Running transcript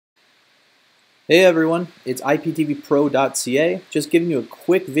Hey everyone, it's IPTVPRO.ca, just giving you a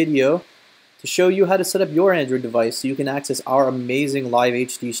quick video to show you how to set up your Android device so you can access our amazing live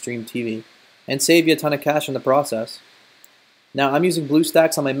HD stream TV and save you a ton of cash in the process. Now I'm using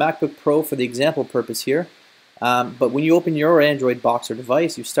BlueStacks on my MacBook Pro for the example purpose here, but when you open your Android box or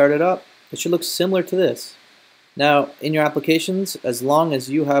device, you start it up, it should look similar to this. Now in your applications, as long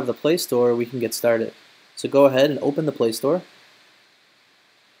as you have the Play Store, we can get started. So go ahead and open the Play Store.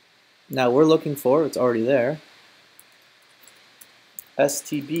 Now we're looking for, it's already there,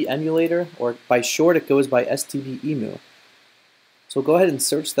 STB emulator, or by short it goes by STB emu. So go ahead and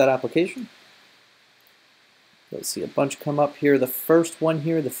search that application. You'll see a bunch come up here. The first one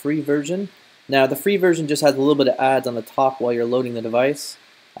here, the free version. Now the free version just has a little bit of ads on the top while you're loading the device.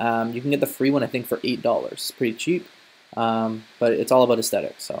 You can get the free one I think for $8. It's pretty cheap, but it's all about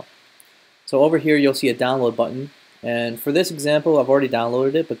aesthetics. So over here you'll see a download button. And for this example, I've already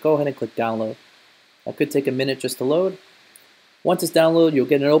downloaded it, but go ahead and click download. That could take a minute just to load. Once it's downloaded, you'll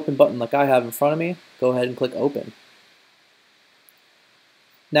get an open button like I have in front of me. Go ahead and click open.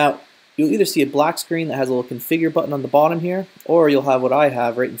 Now, you'll either see a black screen that has a little configure button on the bottom here, or you'll have what I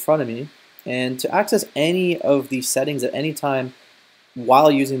have right in front of me. And to access any of these settings at any time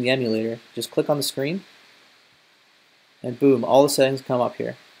while using the emulator, just click on the screen, and boom, all the settings come up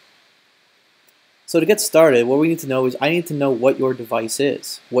here. So to get started, what we need to know is I need to know what your device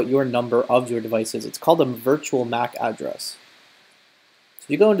is, what your number of your device is. It's called a virtual MAC address. So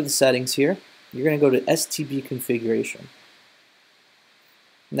you go into the settings here, you're going to go to STB configuration.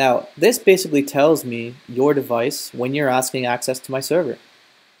 Now this basically tells me your device when you're asking access to my server.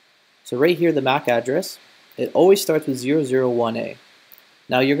 So right here, the MAC address, it always starts with 001A.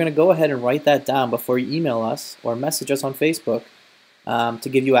 Now you're going to go ahead and write that down before you email us or message us on Facebook to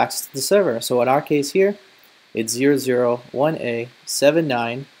give you access to the server. So in our case here, it's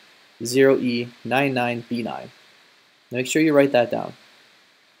 001A790E99B9. Make sure you write that down.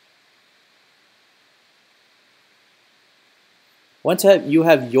 Once you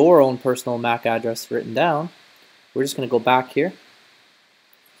have your own personal MAC address written down, we're just going to go back here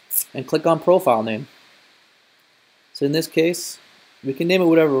and click on profile name. So in this case, we can name it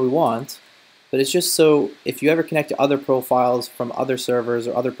whatever we want, but it's just so if you ever connect to other profiles from other servers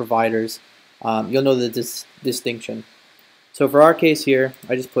or other providers, you'll know the distinction. So for our case here,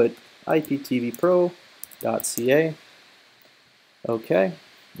 I just put IPTVPRO.ca. Okay,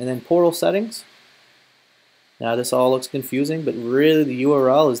 and then portal settings. Now this all looks confusing, but really the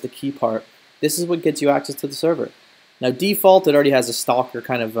URL is the key part. This is what gets you access to the server. Now default, it already has a stalker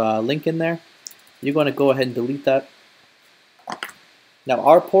kind of link in there. You're going to go ahead and delete that. Now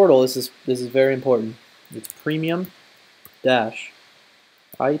our portal, this is very important. It's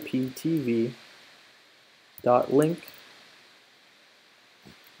premium-iptv.link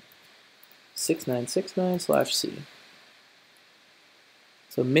 6969/C.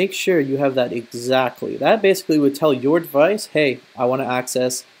 So make sure you have that exactly. That basically would tell your device, hey, I want to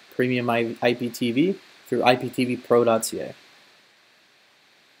access premium IPTV through IPTVPRO.ca.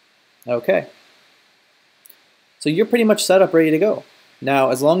 Okay. So you're pretty much set up, ready to go.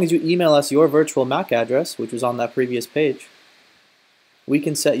 Now, as long as you email us your virtual MAC address, which was on that previous page, we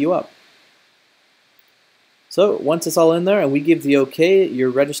can set you up. So once it's all in there and we give the OK,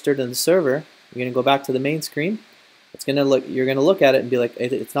 you're registered in the server. You're going to go back to the main screen. You're going to look at it and be like,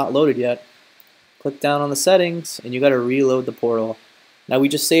 it's not loaded yet. Click down on the settings, and you got to reload the portal. Now we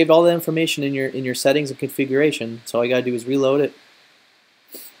just saved all the information in your settings and configuration, so all you got to do is reload it.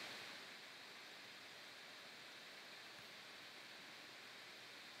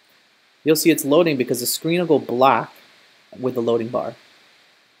 You'll see it's loading because the screen will go black with the loading bar.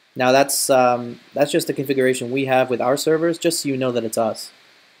 Now that's just the configuration we have with our servers, just so you know that it's us.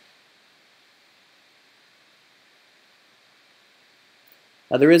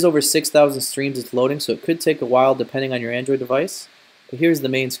 Now there is over 6,000 streams it's loading, so it could take a while depending on your Android device. But here's the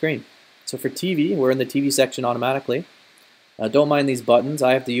main screen. So for TV, we're in the TV section automatically. Don't mind these buttons,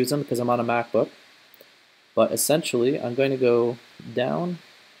 I have to use them because I'm on a MacBook. But essentially, I'm going to go down,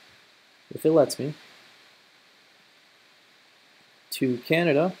 if it lets me, to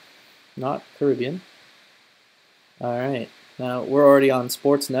Canada, not Caribbean. Alright, now we're already on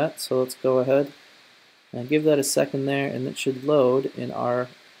Sportsnet, so let's go ahead and give that a second there, and it should load in our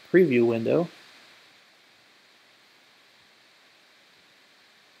preview window.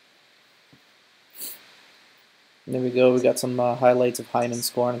 And there we go, we got some highlights of Hyman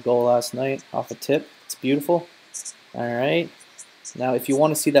scoring a goal last night off a tip. It's beautiful. Alright. Now if you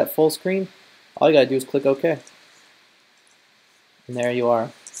want to see that full screen, all you gotta do is click OK. And there you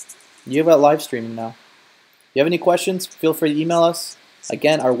are. You have that live streaming now. If you have any questions, feel free to email us.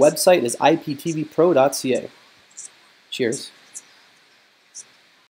 Again, our website is IPTVPRO.ca. Cheers.